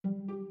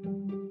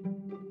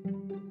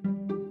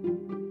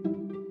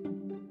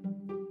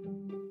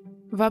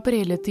В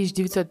апреле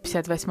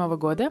 1958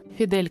 года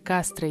Фидель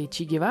Кастро и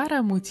Че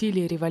Гевара мутили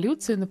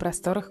революцию на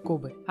просторах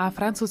Кубы, а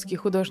французский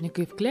художник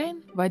Ив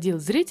Кляйн водил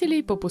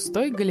зрителей по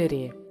пустой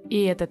галерее.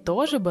 И это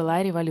тоже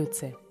была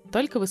революция,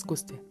 только в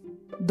искусстве.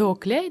 До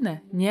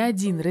Кляйна ни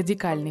один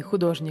радикальный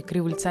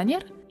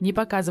художник-революционер не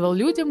показывал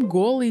людям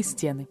голые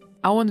стены,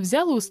 а он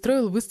взял и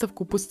устроил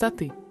выставку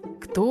пустоты.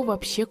 Кто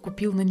вообще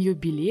купил на нее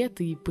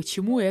билеты и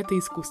почему это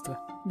искусство?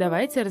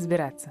 Давайте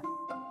разбираться.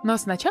 Но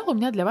сначала у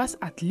меня для вас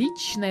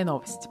отличная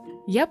новость.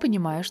 Я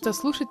понимаю, что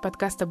слушать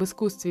подкаст об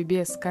искусстве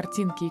без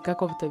картинки и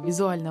какого-то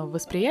визуального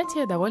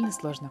восприятия довольно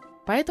сложно.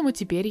 Поэтому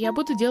теперь я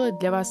буду делать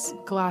для вас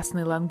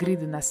классные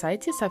лангриды на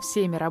сайте со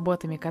всеми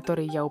работами,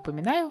 которые я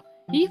упоминаю,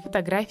 и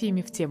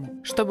фотографиями в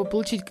тему. Чтобы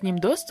получить к ним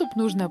доступ,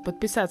 нужно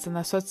подписаться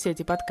на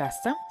соцсети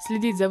подкаста,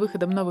 следить за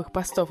выходом новых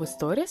постов и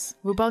сторис,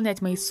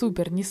 выполнять мои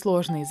супер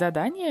несложные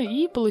задания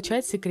и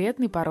получать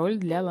секретный пароль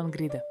для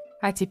лангрида.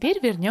 А теперь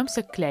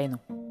вернемся к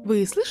Кляйну.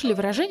 Вы слышали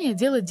выражение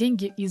 «делать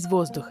деньги из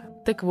воздуха»?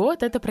 Так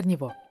вот, это про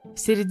него. В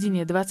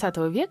середине 20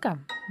 века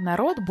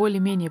народ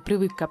более-менее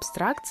привык к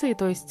абстракции,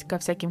 то есть ко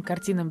всяким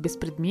картинам без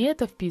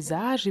предметов,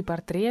 пейзажей,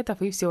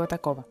 портретов и всего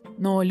такого.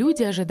 Но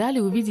люди ожидали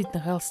увидеть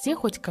на холсте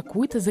хоть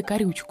какую-то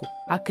закорючку,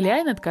 а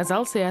Кляйн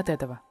отказался и от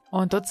этого.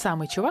 Он тот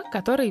самый чувак,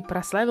 который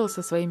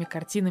прославился своими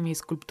картинами и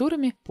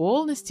скульптурами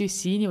полностью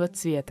синего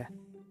цвета.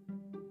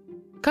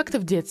 Как-то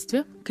в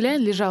детстве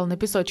Кляйн лежал на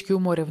песочке у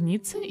моря в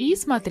Ницце и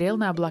смотрел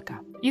на облака,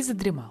 и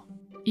задремал.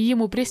 И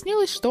ему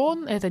приснилось, что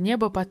он это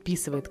небо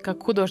подписывает,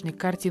 как художник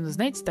картину,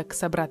 знаете, так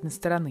с обратной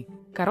стороны.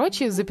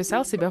 Короче,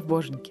 записал себя в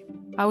боженьки.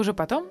 А уже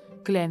потом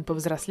Кляйн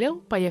повзрослел,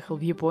 поехал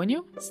в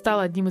Японию, стал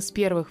одним из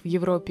первых в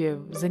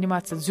Европе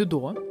заниматься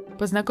дзюдо,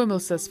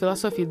 познакомился с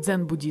философией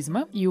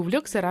дзен-буддизма и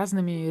увлекся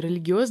разными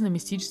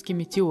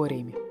религиозно-мистическими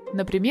теориями.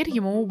 Например,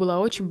 ему была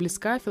очень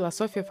близка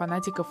философия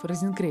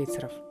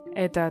фанатиков-розенкрейцеров.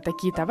 Это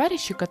такие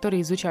товарищи,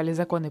 которые изучали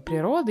законы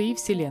природы и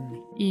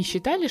Вселенной. И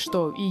считали,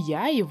 что и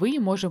я, и вы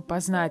можем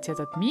познать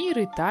этот мир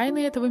и тайны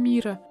этого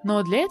мира,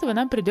 но для этого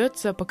нам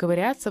придется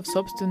поковыряться в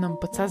собственном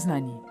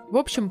подсознании. В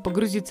общем,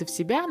 погрузиться в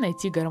себя,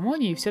 найти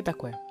гармонию и все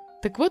такое.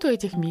 Так вот, у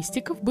этих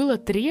мистиков было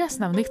 3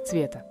 основных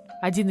цвета.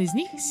 Один из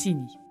них –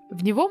 синий.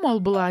 В него, мол,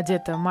 была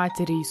одета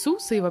Матерь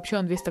Иисуса, и вообще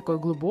он весь такой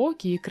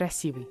глубокий и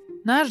красивый.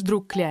 Наш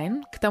друг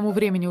Кляйн к тому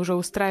времени уже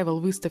устраивал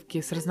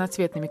выставки с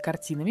разноцветными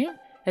картинами.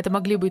 Это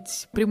могли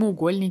быть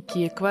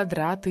прямоугольники,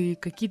 квадраты,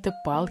 какие-то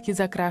палки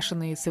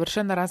закрашенные,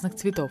 совершенно разных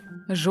цветов.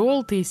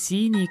 Желтые,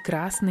 синие,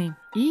 красные.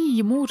 И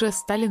ему уже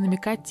стали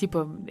намекать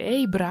типа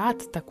 «Эй,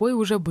 брат, такое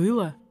уже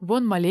было.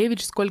 Вон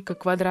Малевич сколько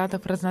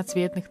квадратов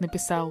разноцветных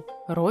написал.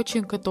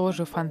 Родченко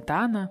тоже,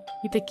 Фонтана».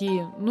 И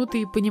такие «Ну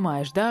ты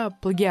понимаешь, да,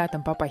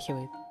 плагиатом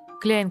попахивает».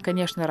 Кляйн,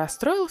 конечно,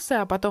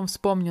 расстроился, а потом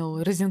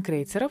вспомнил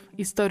розенкрейцеров,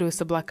 историю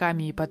с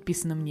облаками и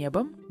подписанным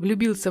небом,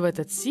 влюбился в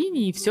этот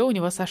синий, и все у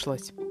него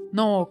сошлось.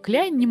 Но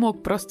Кляйн не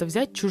мог просто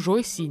взять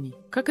чужой синий.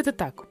 Как это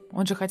так?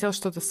 Он же хотел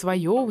что-то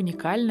свое,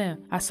 уникальное,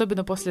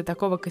 особенно после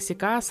такого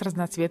косяка с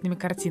разноцветными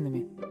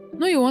картинами.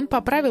 Ну и он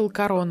поправил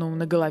корону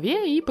на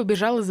голове и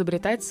побежал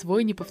изобретать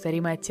свой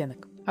неповторимый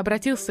оттенок.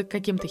 Обратился к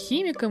каким-то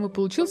химикам, и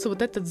получился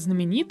вот этот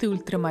знаменитый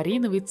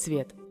ультрамариновый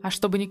цвет. А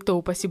чтобы никто,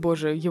 упаси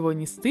боже, его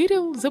не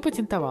стырил,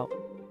 запатентовал.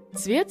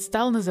 Цвет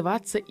стал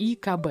называться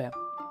ИКБ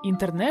 –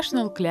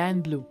 International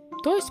Klein Blue,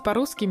 то есть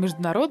по-русски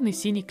международный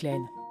синий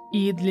Кляйна.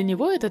 И для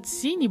него этот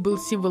синий был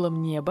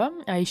символом неба,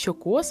 а еще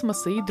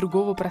космоса и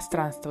другого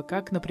пространства,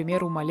 как,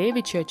 например, у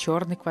Малевича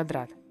черный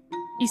квадрат.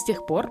 И с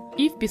тех пор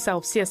Ив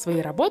писал все свои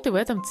работы в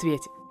этом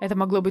цвете. Это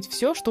могло быть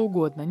все, что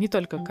угодно, не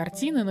только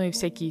картины, но и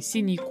всякие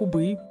синие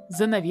кубы,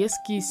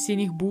 занавески из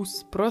синих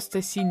бус,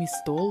 просто синий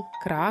стол,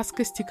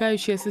 краска,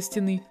 стекающая со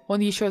стены. Он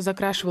еще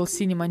закрашивал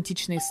синим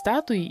античные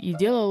статуи и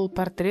делал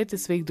портреты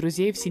своих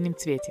друзей в синем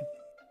цвете.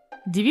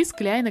 Девиз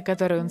Кляйна,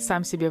 который он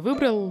сам себе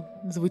выбрал,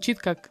 звучит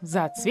как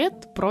 «за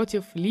цвет,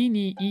 против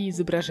линий и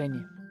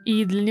изображений».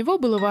 И для него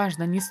было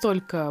важно не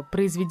столько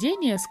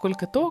произведение,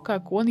 сколько то,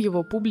 как он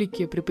его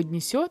публике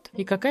преподнесет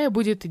и какая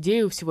будет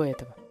идея у всего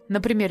этого.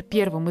 Например,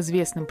 первым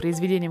известным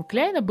произведением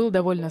Кляйна был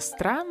довольно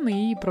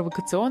странный и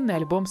провокационный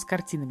альбом с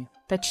картинами.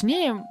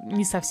 Точнее,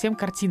 не совсем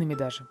картинами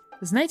даже.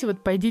 Знаете,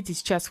 вот пойдите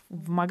сейчас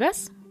в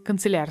магаз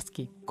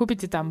канцелярский,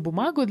 купите там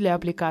бумагу для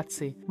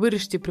аппликации,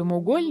 вырежьте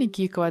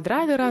прямоугольники и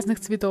квадраты разных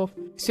цветов,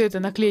 все это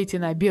наклейте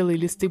на белые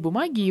листы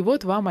бумаги, и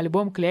вот вам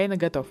альбом Кляйна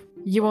готов.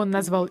 Его он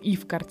назвал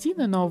 «Ив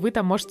картина», но вы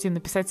там можете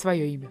написать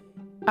свое имя.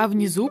 А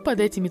внизу, под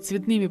этими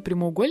цветными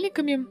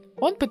прямоугольниками,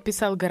 он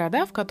подписал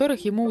города, в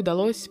которых ему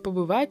удалось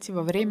побывать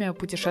во время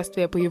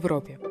путешествия по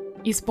Европе.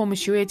 И с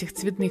помощью этих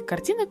цветных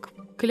картинок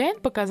Кляйн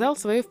показал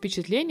свое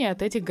впечатление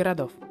от этих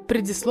городов.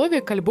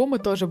 Предисловие к альбому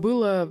тоже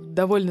было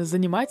довольно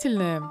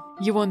занимательное.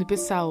 Его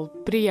написал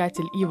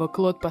приятель Ива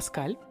Клод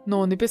Паскаль,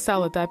 но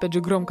написал это, опять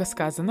же, громко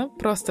сказано,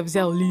 просто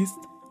взял лист,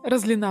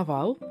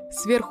 разлиновал,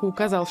 сверху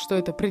указал, что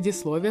это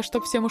предисловие,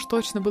 чтобы всем уж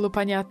точно было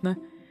понятно,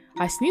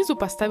 а снизу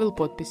поставил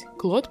подпись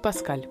 «Клод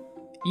Паскаль».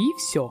 И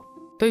все.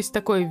 То есть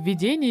такое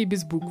введение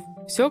без букв.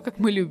 Все, как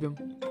мы любим.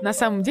 На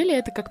самом деле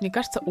это, как мне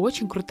кажется,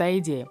 очень крутая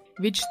идея.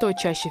 Ведь что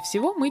чаще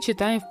всего мы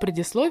читаем в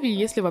предисловии,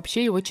 если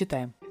вообще его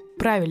читаем?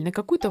 Правильно,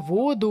 какую-то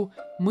воду,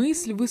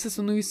 мысль,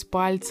 высосанную из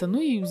пальца. Ну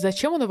и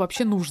зачем оно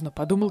вообще нужно,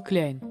 подумал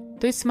Кляйн.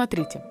 То есть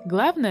смотрите,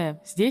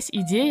 главное здесь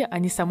идея, а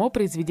не само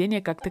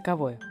произведение как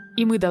таковое.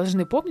 И мы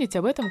должны помнить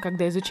об этом,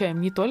 когда изучаем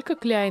не только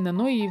Кляйна,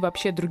 но и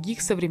вообще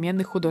других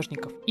современных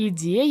художников.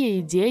 Идея,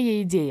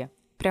 идея, идея.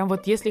 Прям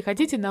вот если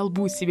хотите, на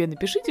лбу себе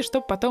напишите,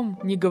 чтобы потом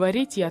не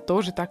говорить «я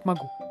тоже так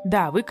могу».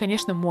 Да, вы,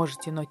 конечно,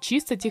 можете, но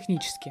чисто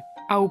технически.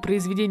 А у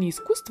произведения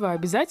искусства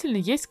обязательно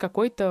есть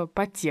какой-то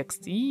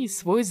подтекст и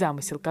свой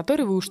замысел,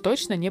 который вы уж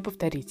точно не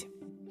повторите.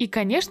 И,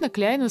 конечно,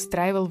 Кляйн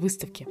устраивал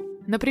выставки.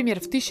 Например,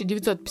 в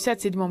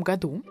 1957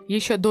 году,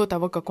 еще до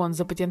того, как он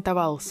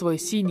запатентовал свой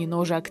синий, но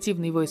уже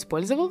активно его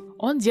использовал,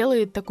 он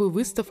делает такую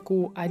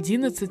выставку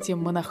 11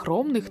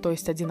 монохромных, то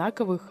есть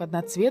одинаковых,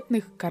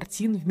 одноцветных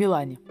картин в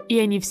Милане. И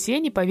они все,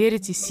 не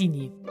поверите,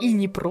 синие. И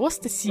не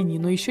просто синие,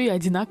 но еще и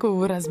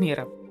одинакового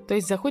размера. То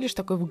есть заходишь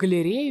такой в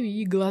галерею,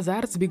 и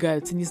глаза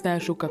разбегаются, не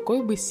знаешь, у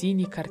какой бы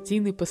синей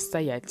картины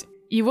постоять.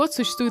 И вот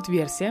существует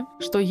версия,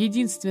 что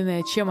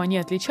единственное, чем они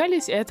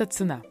отличались, это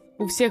цена.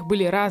 У всех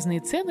были разные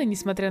цены,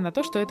 несмотря на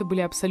то, что это были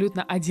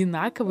абсолютно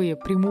одинаковые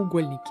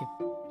прямоугольники.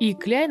 И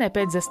Кляйн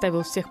опять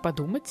заставил всех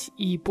подумать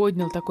и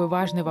поднял такой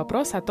важный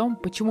вопрос о том,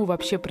 почему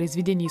вообще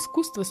произведение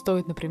искусства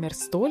стоит, например,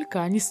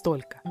 столько, а не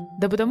столько.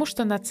 Да потому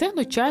что на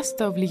цену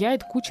часто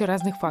влияет куча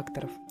разных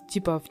факторов.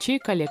 Типа, в чьей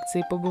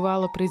коллекции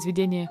побывало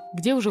произведение,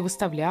 где уже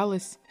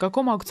выставлялось, в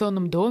каком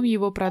аукционном доме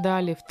его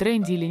продали, в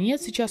тренде или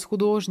нет сейчас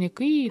художник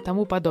и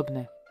тому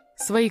подобное.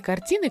 Свои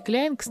картины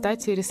Кляйн,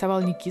 кстати,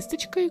 рисовал не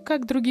кисточкой,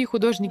 как другие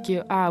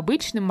художники, а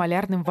обычным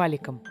малярным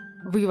валиком.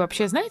 Вы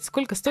вообще знаете,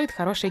 сколько стоит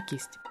хорошая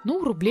кисть?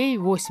 Ну, рублей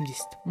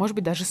 80, может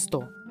быть даже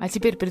 100. А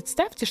теперь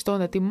представьте, что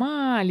он этой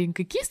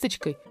маленькой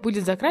кисточкой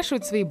будет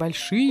закрашивать свои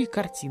большие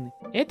картины.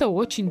 Это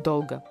очень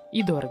долго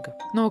и дорого.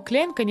 Но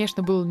Кляйн,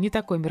 конечно, был не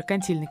такой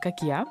меркантильный,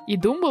 как я, и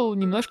думал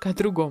немножко о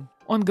другом.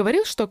 Он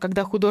говорил, что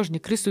когда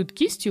художник рисует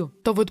кистью,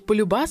 то вот по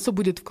любасу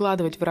будет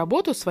вкладывать в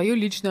работу свою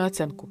личную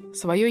оценку,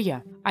 свое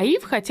 «я». А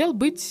Ив хотел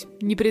быть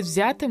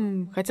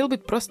непредвзятым, хотел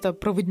быть просто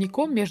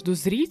проводником между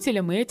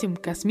зрителем и этим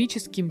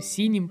космическим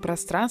синим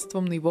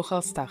пространством на его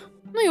холстах.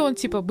 Ну и он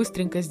типа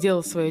быстренько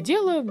сделал свое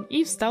дело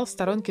и встал в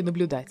сторонке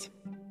наблюдать.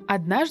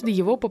 Однажды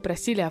его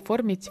попросили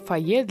оформить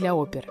фойе для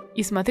опер.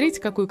 И смотрите,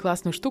 какую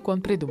классную штуку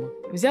он придумал.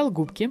 Взял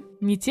губки,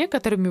 не те,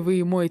 которыми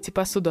вы моете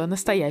посуду, а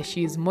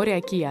настоящие из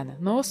моря-океана,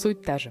 но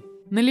суть та же.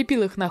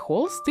 Налепил их на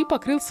холст и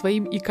покрыл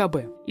своим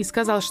ИКБ. И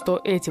сказал, что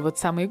эти вот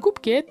самые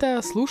губки –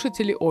 это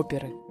слушатели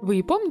оперы.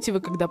 Вы помните, вы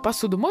когда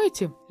посуду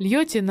моете,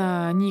 льете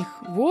на них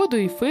воду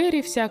и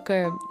фейри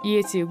всякое, и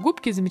эти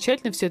губки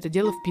замечательно все это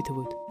дело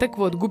впитывают. Так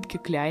вот, губки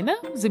Кляйна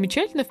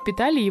замечательно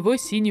впитали его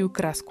синюю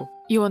краску.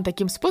 И он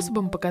таким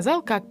способом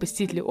показал, как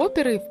посетители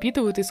оперы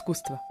впитывают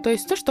искусство. То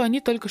есть то, что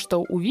они только что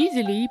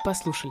увидели и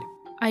послушали.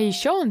 А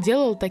еще он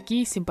делал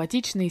такие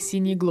симпатичные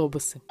синие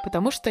глобусы,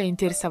 потому что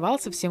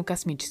интересовался всем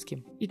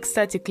космическим. И,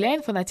 кстати,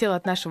 Кляйн фанател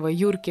от нашего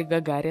Юрки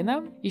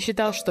Гагарина и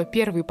считал, что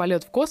первый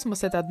полет в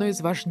космос – это одно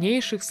из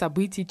важнейших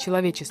событий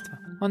человечества.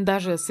 Он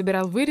даже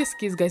собирал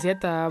вырезки из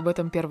газеты об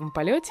этом первом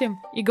полете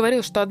и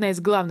говорил, что одна из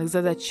главных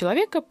задач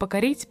человека –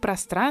 покорить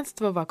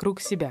пространство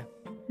вокруг себя.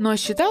 Но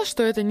считал,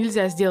 что это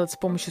нельзя сделать с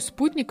помощью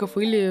спутников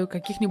или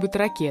каких-нибудь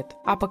ракет,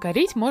 а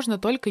покорить можно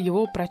только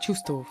его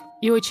прочувствовав.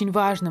 И очень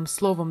важным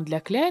словом для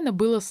Кляйна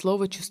было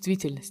слово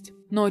 «чувствительность».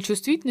 Но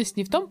чувствительность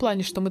не в том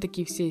плане, что мы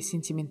такие все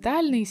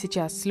сентиментальные,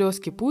 сейчас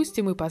слезки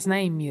пустим и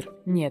познаем мир.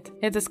 Нет,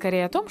 это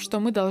скорее о том, что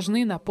мы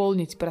должны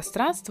наполнить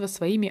пространство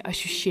своими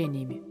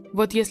ощущениями.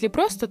 Вот если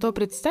просто, то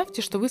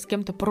представьте, что вы с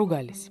кем-то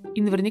поругались.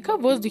 И наверняка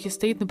в воздухе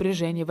стоит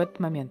напряжение в этот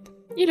момент.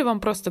 Или вам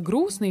просто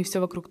грустно и все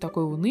вокруг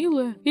такое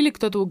унылое, или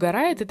кто-то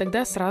угорает, и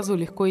тогда сразу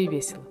легко и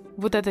весело.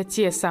 Вот это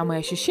те самые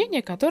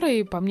ощущения,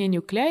 которые, по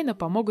мнению Кляйна,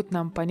 помогут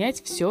нам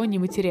понять все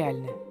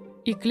нематериальное.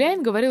 И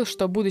Кляйн говорил,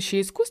 что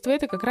будущее искусства –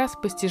 это как раз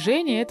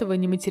постижение этого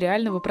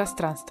нематериального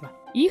пространства.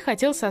 И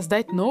хотел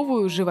создать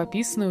новую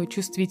живописную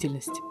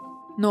чувствительность.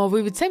 Но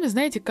вы ведь сами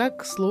знаете,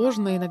 как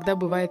сложно иногда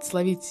бывает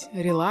словить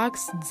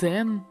релакс,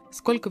 дзен,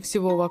 сколько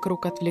всего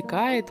вокруг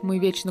отвлекает, мы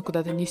вечно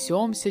куда-то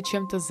несемся,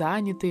 чем-то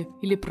заняты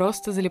или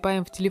просто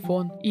залипаем в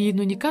телефон. И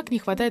никак не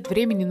хватает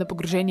времени на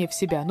погружение в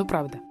себя,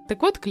 правда.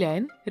 Так вот,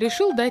 Кляйн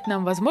решил дать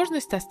нам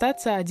возможность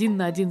остаться один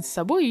на один с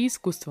собой и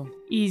искусством.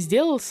 И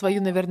сделал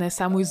свою, наверное,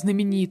 самую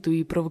знаменитую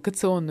и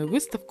провокационную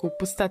выставку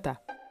 «Пустота».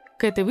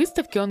 К этой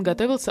выставке он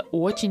готовился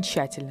очень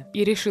тщательно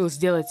и решил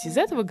сделать из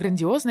этого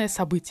грандиозное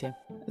событие.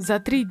 За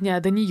 3 дня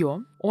до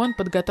нее он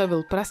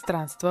подготовил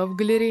пространство в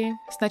галерее,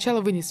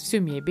 сначала вынес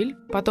всю мебель,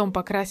 потом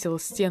покрасил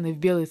стены в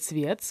белый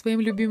цвет своим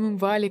любимым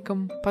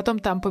валиком, потом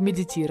там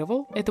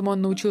помедитировал, этому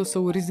он научился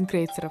у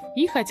розенкрейцеров,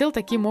 и хотел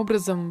таким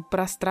образом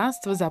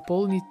пространство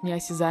заполнить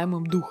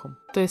неосязаемым духом,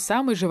 той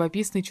самой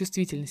живописной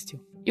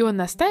чувствительностью. И он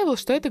настаивал,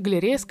 что это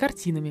галерея с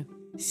картинами.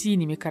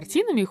 Синими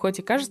картинами, хоть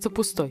и кажется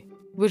пустой.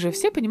 Вы же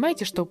все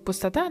понимаете, что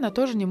пустота, она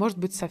тоже не может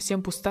быть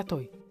совсем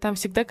пустотой. Там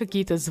всегда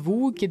какие-то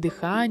звуки,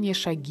 дыхание,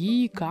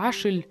 шаги,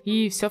 кашель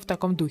и все в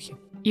таком духе.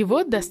 И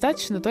вот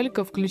достаточно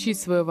только включить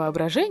свое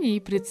воображение и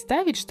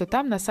представить, что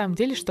там на самом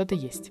деле что-то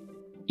есть.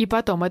 И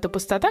потом, эта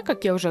пустота,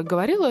 как я уже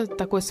говорила,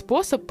 такой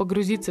способ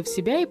погрузиться в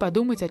себя и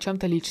подумать о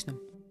чем-то личном.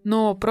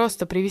 Но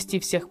просто привести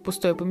всех в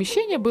пустое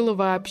помещение было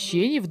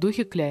вообще не в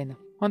духе Кляйна.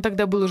 Он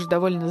тогда был уже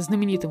довольно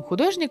знаменитым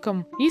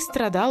художником и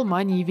страдал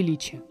манией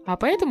величия, а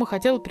поэтому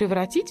хотел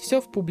превратить все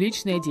в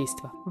публичное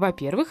действо.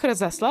 Во-первых,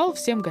 разослал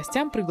всем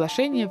гостям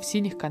приглашения в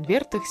синих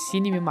конвертах с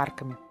синими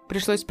марками.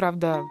 Пришлось,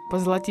 правда,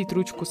 позолотить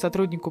ручку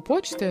сотруднику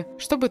почты,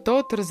 чтобы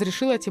тот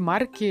разрешил эти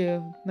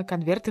марки на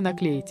конверты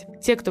наклеить.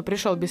 Те, кто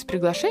пришел без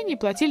приглашений,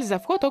 платили за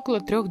вход около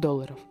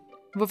 $3.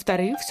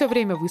 Во-вторых, все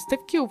время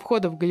выставки у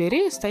входа в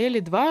галерею стояли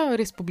 2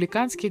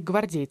 республиканских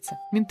гвардейца,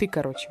 менты,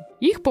 короче.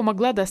 Их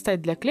помогла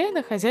достать для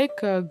Кляйна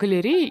хозяйка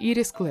галереи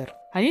Ирис Клэр.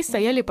 Они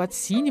стояли под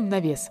синим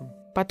навесом.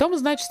 Потом,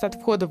 значит, от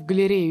входа в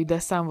галерею и до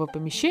самого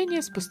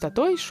помещения с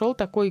пустотой шел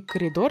такой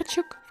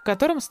коридорчик, в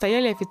котором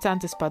стояли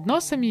официанты с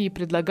подносами и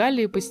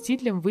предлагали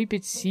посетителям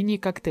выпить синие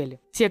коктейли.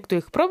 Те, кто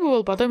их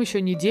пробовал, потом еще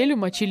неделю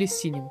мочились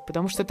синим,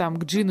 потому что там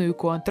к джину и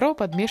куантро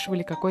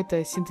подмешивали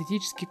какой-то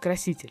синтетический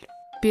краситель.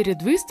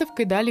 Перед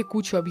выставкой дали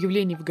кучу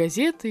объявлений в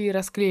газеты и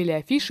расклеили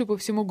афиши по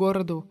всему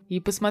городу. И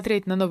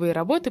посмотреть на новые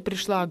работы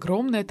пришла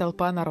огромная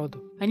толпа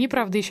народу. Они,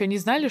 правда, еще не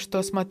знали,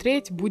 что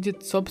смотреть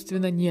будет,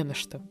 собственно, не на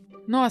что.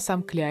 Ну а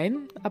сам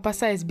Кляйн,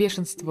 опасаясь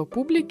бешенства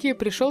публики,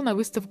 пришел на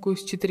выставку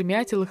с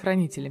 4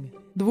 телохранителями.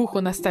 2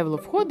 он оставил у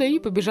входа и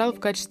побежал в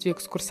качестве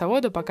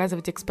экскурсовода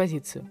показывать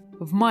экспозицию.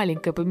 В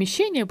маленькое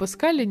помещение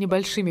пускали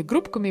небольшими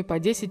группками по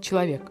 10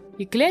 человек.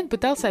 И Кляйн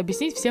пытался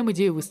объяснить всем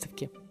идею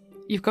выставки.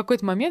 И в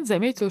какой-то момент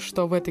заметил,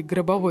 что в этой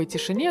гробовой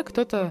тишине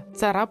кто-то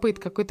царапает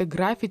какой-то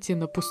граффити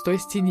на пустой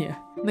стене.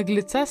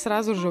 Наглеца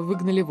сразу же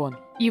выгнали вон.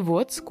 И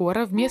вот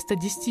скоро вместо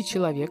 10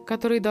 человек,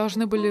 которые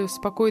должны были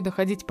спокойно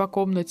ходить по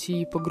комнате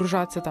и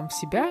погружаться там в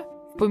себя,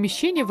 в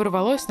помещение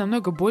ворвалось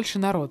намного больше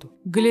народу.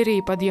 К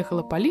галерее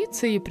подъехала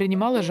полиция и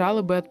принимала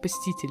жалобы от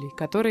посетителей,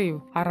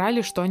 которые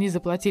орали, что они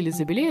заплатили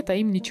за билет, а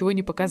им ничего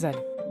не показали.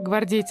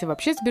 Гвардейцы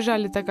вообще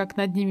сбежали, так как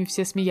над ними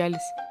все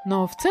смеялись.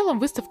 Но в целом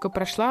выставка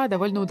прошла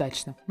довольно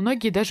удачно.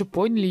 Многие даже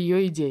поняли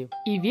ее идею.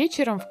 И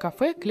вечером в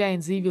кафе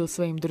Кляйн заявил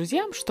своим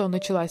друзьям, что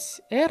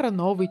началась эра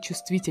новой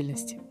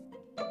чувствительности.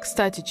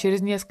 Кстати, через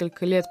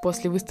несколько лет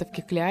после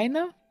выставки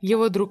Кляйна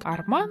его друг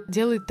Арман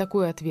делает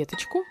такую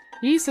ответочку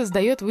и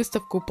создает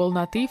выставку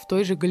полноты в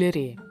той же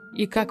галерее.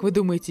 И как вы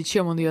думаете,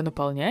 чем он ее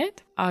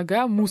наполняет?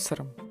 Ага,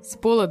 мусором. С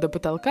пола до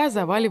потолка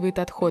заваливает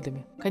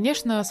отходами.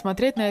 Конечно,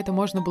 смотреть на это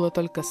можно было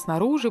только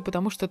снаружи,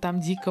 потому что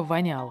там дико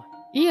воняло.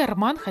 И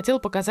Арман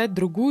хотел показать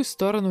другую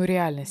сторону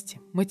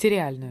реальности,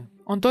 материальную.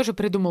 Он тоже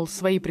придумал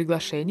свои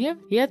приглашения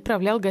и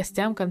отправлял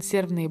гостям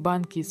консервные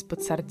банки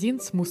из-под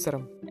сардин с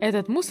мусором.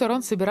 Этот мусор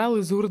он собирал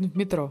из урн в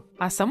метро,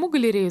 а саму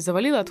галерею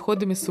завалил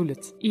отходами с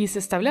улиц. И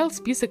составлял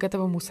список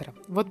этого мусора.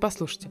 Вот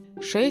послушайте.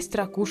 6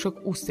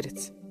 ракушек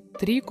устриц,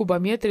 3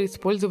 кубометра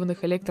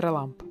использованных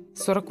электроламп,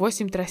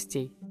 48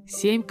 тростей,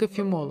 7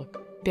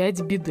 кофемолок,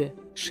 5 биде,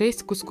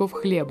 6 кусков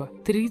хлеба,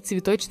 3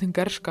 цветочных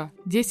горшка,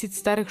 10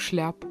 старых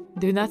шляп,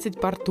 12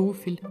 пар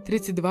туфель,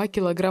 32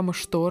 килограмма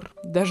штор,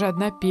 даже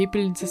 1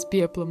 пепельница с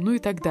пеплом, ну и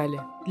так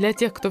далее. Для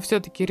тех, кто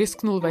все-таки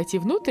рискнул войти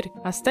внутрь,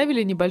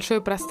 оставили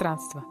небольшое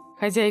пространство.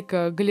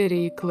 Хозяйка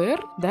галереи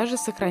Клэр даже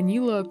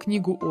сохранила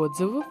книгу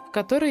отзывов, в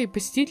которой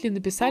посетители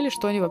написали,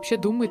 что они вообще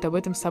думают об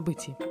этом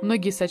событии.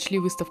 Многие сочли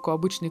выставку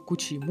обычной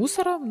кучей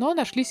мусора, но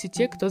нашлись и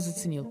те, кто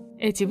заценил.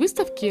 Эти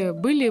выставки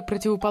были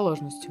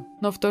противоположностью,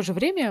 но в то же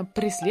время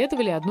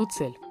преследовали одну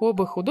цель.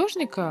 Оба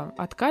художника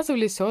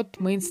отказывались от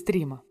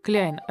мейнстрима.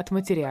 Кляйн от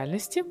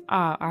материальности,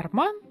 а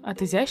Арман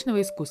от изящного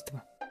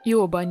искусства. И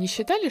оба они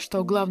считали,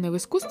 что главное в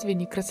искусстве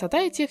не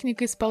красота и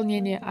техника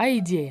исполнения, а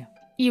идея.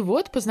 И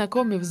вот,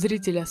 познакомив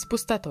зрителя с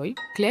пустотой,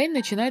 Кляйн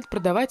начинает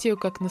продавать ее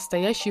как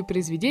настоящее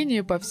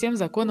произведение по всем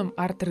законам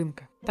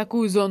арт-рынка.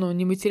 Такую зону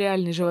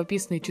нематериальной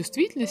живописной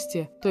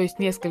чувствительности, то есть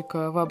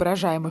несколько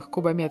воображаемых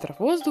кубометров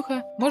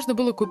воздуха, можно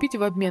было купить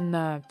в обмен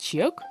на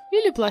чек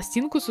или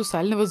пластинку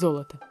сусального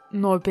золота.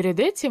 Но перед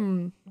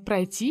этим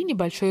пройти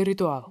небольшой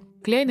ритуал.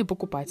 Кляйн и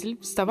покупатель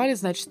вставали,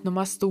 значит, на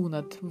мосту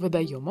над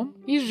водоемом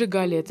и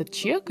сжигали этот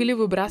чек или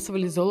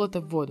выбрасывали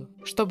золото в воду,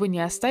 чтобы не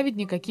оставить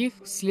никаких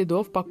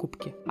следов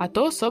покупки, а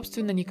то,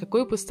 собственно,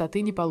 никакой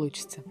пустоты не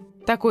получится.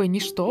 Такое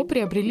ничто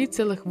приобрели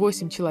целых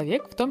 8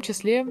 человек, в том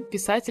числе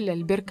писатель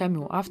Альбер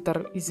Камю,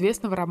 автор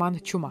известного романа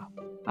 «Чума».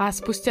 А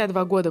спустя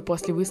 2 года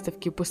после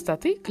выставки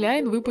 «Пустоты»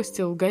 Кляйн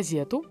выпустил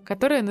газету,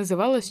 которая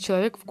называлась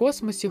 «Человек в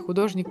космосе,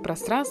 художник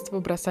пространства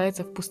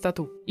бросается в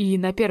пустоту». И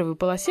на первой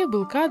полосе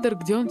был кадр,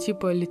 где он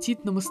типа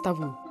летит на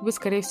мостовую. Вы,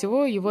 скорее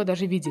всего, его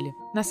даже видели.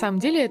 На самом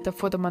деле это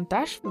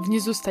фотомонтаж.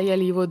 Внизу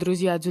стояли его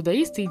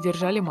друзья-дзюдоисты и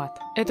держали мат.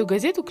 Эту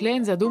газету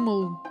Кляйн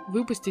задумал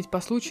выпустить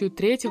по случаю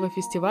 3-го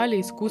фестиваля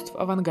искусств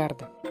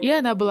авангарда. И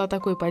она была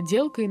такой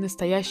подделкой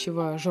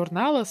настоящего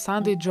журнала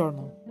Sunday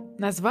Journal.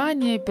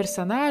 Название,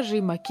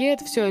 персонажи,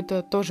 макет – все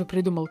это тоже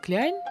придумал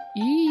Кляйн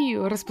и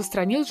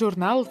распространил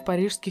журнал в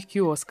парижских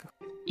киосках.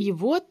 И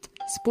вот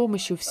С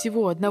помощью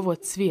всего одного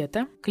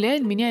цвета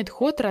Кляйн меняет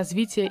ход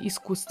развития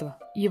искусства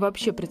и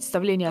вообще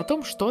представление о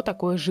том, что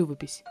такое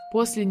живопись.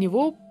 После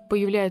него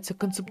появляются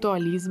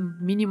концептуализм,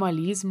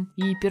 минимализм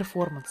и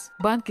перформанс.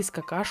 Банки с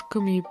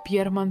какашками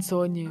Пьер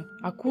Манзони,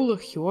 акула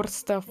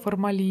Хёрста в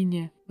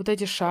формалине, вот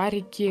эти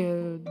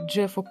шарики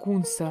Джеффа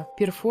Кунса,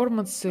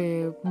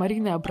 перформансы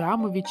Марины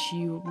Абрамович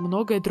и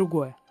многое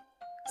другое.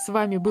 С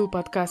вами был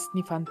подкаст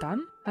 «Не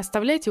фонтан».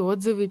 Оставляйте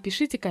отзывы,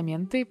 пишите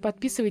комменты,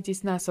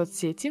 подписывайтесь на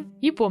соцсети.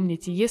 И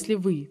помните, если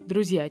вы,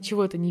 друзья,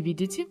 чего-то не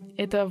видите,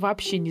 это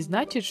вообще не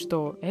значит,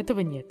 что этого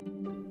нет.